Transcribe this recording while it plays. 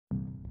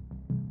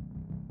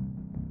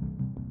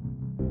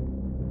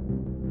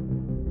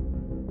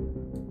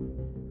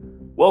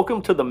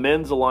Welcome to the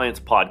Men's Alliance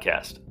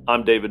podcast.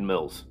 I'm David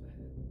Mills.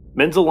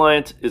 Men's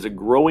Alliance is a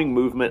growing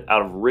movement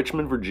out of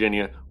Richmond,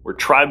 Virginia, where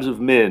tribes of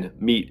men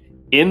meet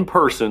in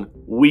person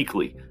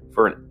weekly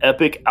for an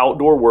epic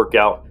outdoor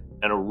workout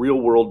and a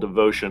real-world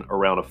devotion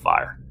around a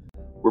fire.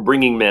 We're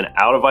bringing men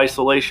out of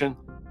isolation,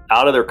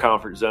 out of their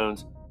comfort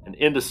zones, and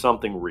into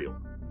something real.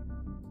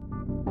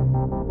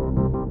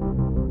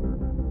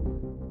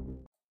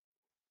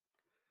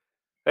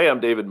 Hey,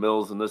 I'm David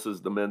Mills, and this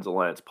is the Men's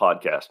Alliance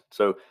podcast.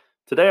 So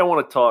today I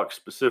want to talk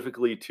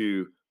specifically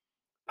to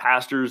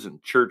pastors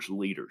and church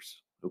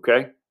leaders,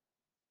 okay?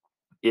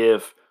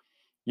 If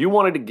you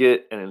wanted to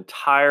get an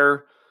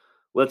entire,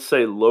 let's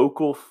say,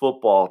 local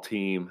football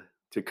team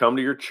to come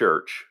to your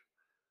church,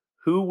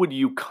 who would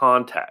you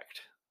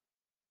contact?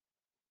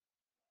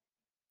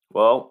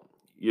 Well,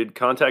 you'd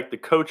contact the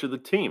coach of the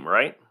team,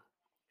 right?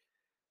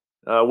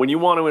 When you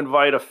want to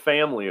invite a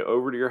family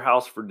over to your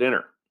house for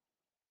dinner,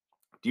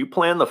 do you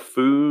plan the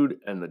food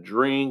and the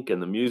drink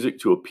and the music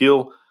to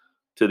appeal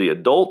to the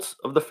adults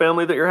of the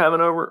family that you're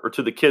having over or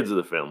to the kids of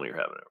the family you're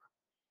having over?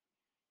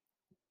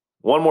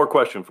 One more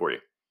question for you.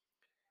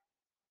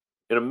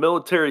 In a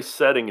military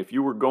setting, if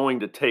you were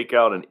going to take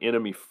out an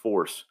enemy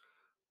force,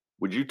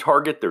 would you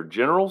target their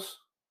generals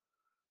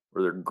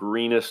or their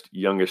greenest,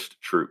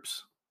 youngest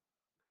troops?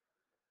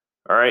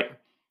 All right.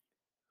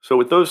 So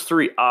with those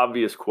three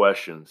obvious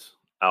questions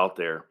out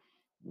there,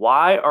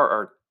 why are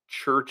our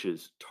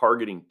churches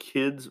targeting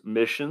kids'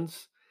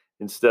 missions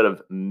instead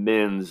of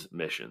men's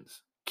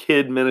missions?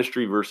 Kid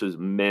ministry versus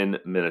men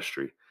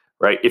ministry,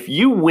 right? If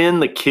you win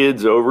the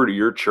kids over to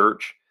your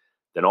church,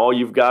 then all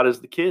you've got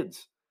is the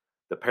kids.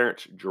 The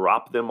parents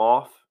drop them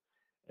off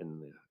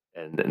and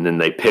then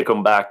they pick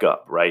them back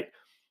up, right?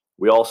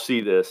 We all see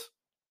this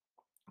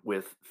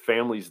with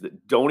families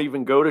that don't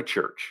even go to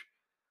church,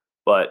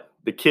 but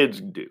the kids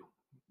do.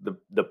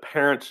 The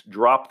parents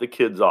drop the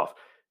kids off.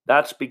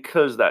 That's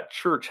because that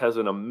church has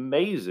an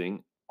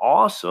amazing,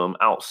 awesome,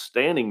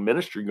 outstanding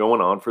ministry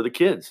going on for the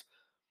kids.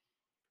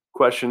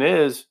 Question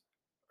is,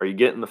 are you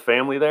getting the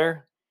family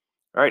there?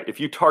 All right, if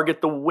you target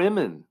the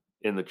women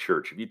in the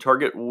church, if you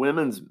target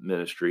women's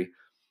ministry,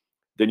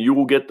 then you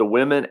will get the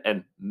women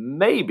and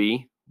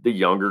maybe the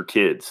younger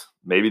kids.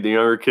 Maybe the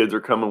younger kids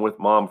are coming with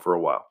mom for a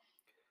while.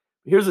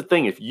 Here's the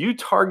thing, if you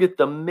target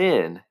the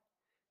men,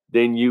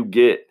 then you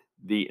get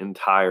the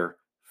entire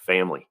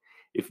family.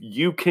 If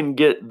you can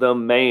get the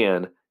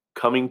man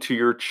coming to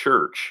your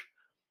church,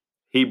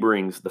 he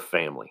brings the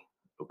family,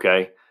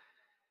 okay?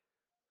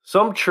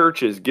 Some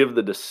churches give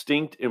the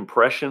distinct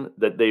impression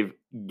that they've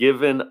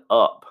given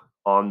up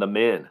on the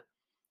men.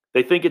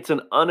 They think it's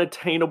an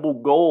unattainable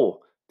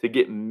goal to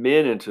get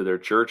men into their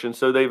church, and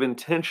so they've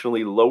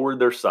intentionally lowered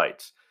their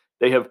sights.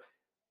 They have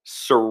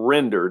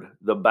surrendered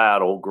the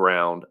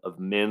battleground of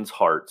men's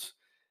hearts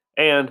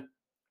and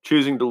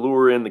choosing to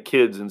lure in the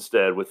kids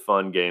instead with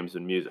fun games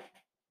and music.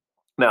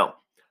 Now,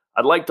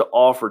 I'd like to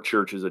offer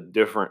churches a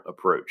different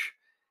approach.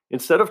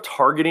 Instead of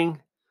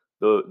targeting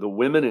the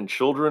women and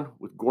children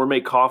with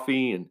gourmet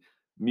coffee and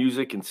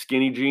music and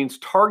skinny jeans,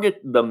 target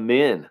the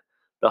men,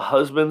 the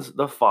husbands,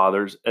 the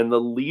fathers, and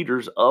the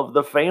leaders of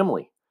the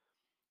family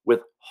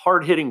with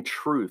hard-hitting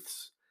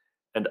truths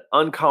and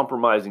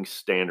uncompromising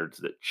standards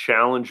that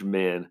challenge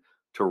men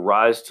to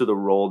rise to the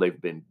role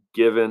they've been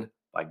given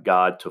by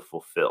God to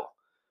fulfill.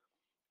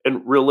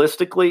 And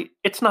realistically,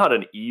 it's not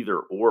an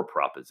either or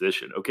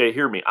proposition. Okay,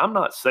 hear me. I'm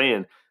not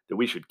saying that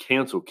we should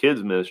cancel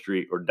kids'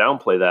 ministry or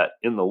downplay that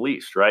in the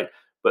least, right?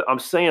 But I'm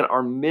saying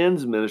our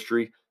men's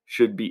ministry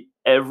should be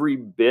every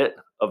bit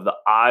of the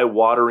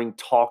eye-watering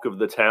talk of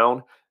the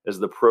town as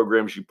the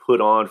programs you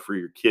put on for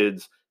your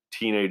kids,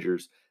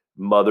 teenagers,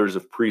 mothers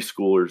of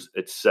preschoolers,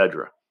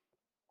 etc.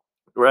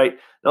 Right?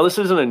 Now, this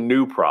isn't a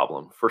new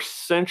problem. For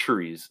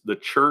centuries, the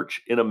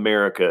church in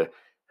America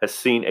has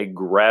seen a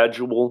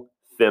gradual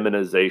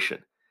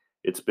feminization.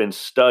 It's been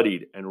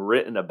studied and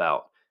written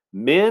about.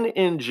 Men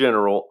in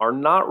general are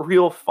not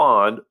real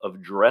fond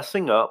of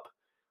dressing up,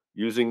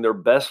 using their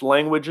best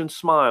language and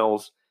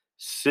smiles,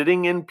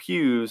 sitting in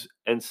pews,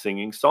 and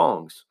singing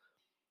songs.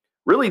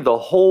 Really, the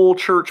whole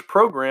church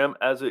program,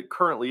 as it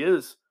currently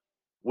is,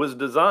 was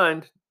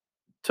designed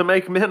to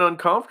make men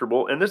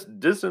uncomfortable, and this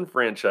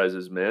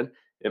disenfranchises men.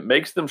 It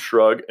makes them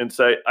shrug and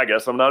say, I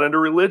guess I'm not into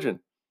religion.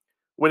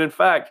 When in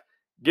fact,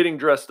 getting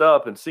dressed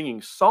up and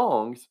singing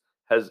songs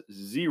has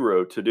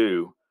zero to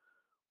do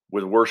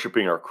with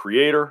worshiping our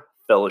Creator,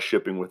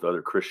 fellowshipping with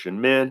other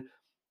Christian men,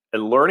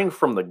 and learning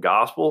from the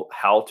gospel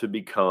how to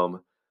become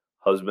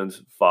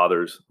husbands,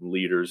 fathers,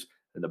 leaders,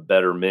 and the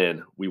better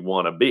men we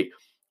want to be.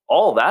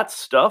 All that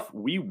stuff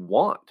we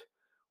want.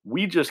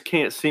 We just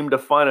can't seem to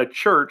find a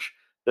church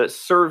that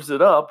serves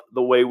it up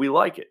the way we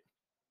like it.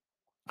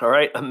 All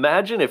right,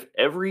 imagine if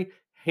every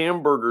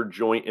hamburger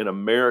joint in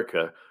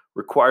America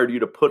required you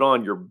to put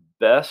on your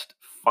best,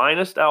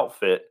 finest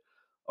outfit,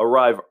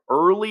 arrive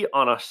early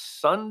on a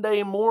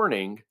Sunday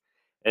morning,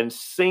 and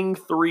sing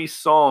 3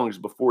 songs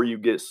before you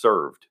get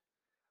served.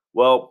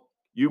 Well,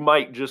 you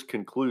might just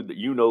conclude that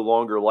you no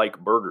longer like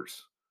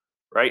burgers,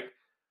 right?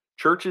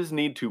 Churches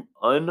need to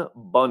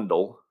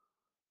unbundle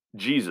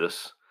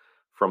Jesus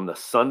from the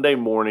Sunday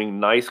morning,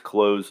 nice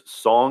clothes,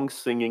 song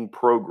singing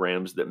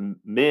programs that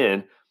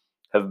men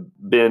have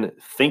been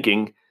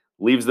thinking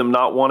leaves them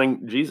not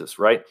wanting Jesus,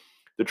 right?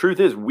 The truth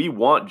is, we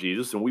want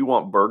Jesus and we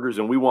want burgers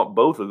and we want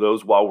both of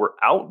those while we're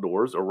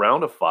outdoors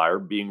around a fire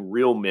being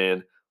real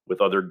men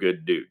with other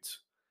good dudes.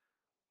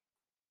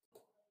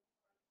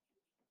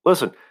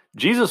 Listen,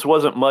 Jesus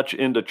wasn't much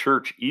into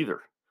church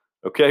either.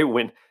 Okay,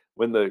 when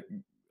the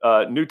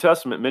New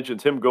Testament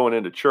mentions him going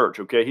into church,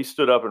 okay, he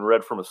stood up and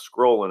read from a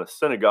scroll in a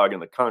synagogue,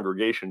 and the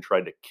congregation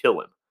tried to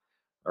kill him.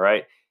 All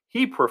right,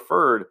 he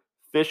preferred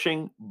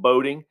fishing,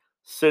 boating,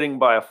 sitting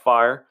by a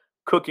fire,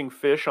 cooking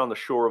fish on the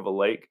shore of a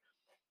lake.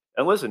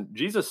 And listen,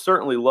 Jesus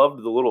certainly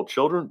loved the little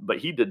children, but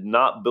he did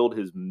not build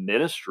his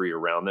ministry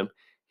around them.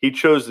 He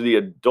chose the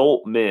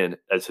adult men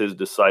as his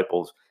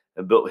disciples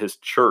and built his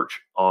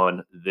church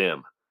on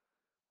them.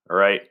 All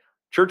right.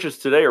 Churches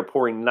today are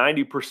pouring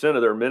 90%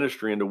 of their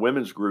ministry into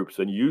women's groups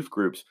and youth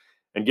groups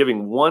and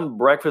giving one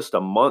breakfast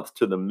a month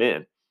to the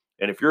men.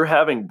 And if you're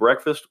having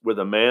breakfast with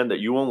a man that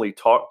you only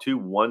talk to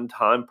one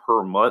time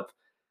per month,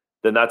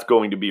 then that's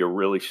going to be a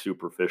really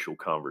superficial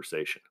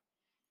conversation.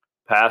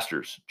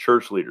 Pastors,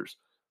 church leaders,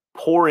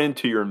 pour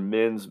into your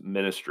men's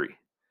ministry.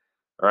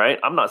 All right.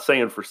 I'm not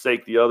saying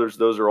forsake the others,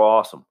 those are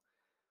awesome,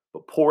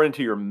 but pour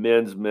into your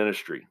men's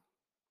ministry.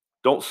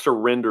 Don't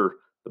surrender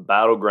the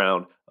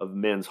battleground of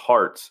men's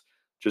hearts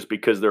just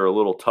because they're a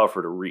little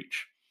tougher to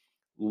reach.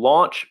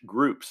 Launch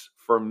groups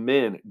for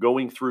men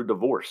going through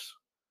divorce,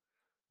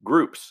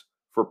 groups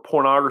for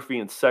pornography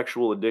and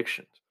sexual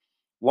addictions.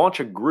 Launch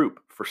a group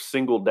for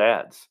single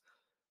dads.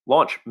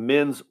 Launch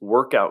men's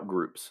workout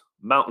groups,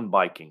 mountain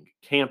biking,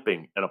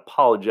 camping, and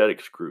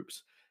apologetics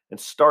groups, and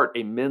start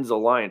a men's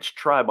alliance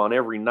tribe on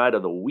every night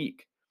of the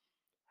week.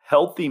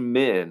 Healthy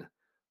men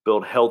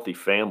build healthy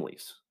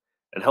families,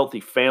 and healthy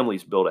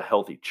families build a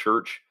healthy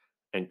church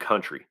and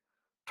country.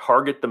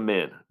 Target the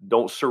men.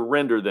 Don't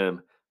surrender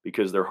them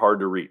because they're hard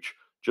to reach.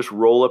 Just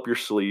roll up your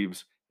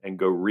sleeves and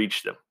go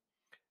reach them,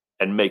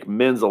 and make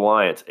Men's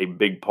Alliance a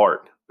big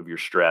part of your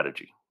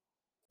strategy.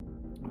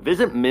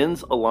 Visit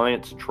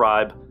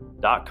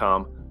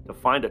men'salliancetribe.com to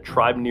find a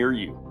tribe near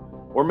you,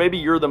 or maybe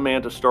you're the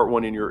man to start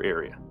one in your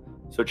area.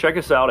 So check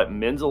us out at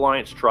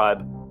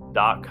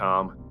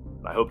men'salliancetribe.com,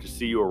 and I hope to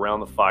see you around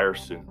the fire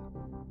soon.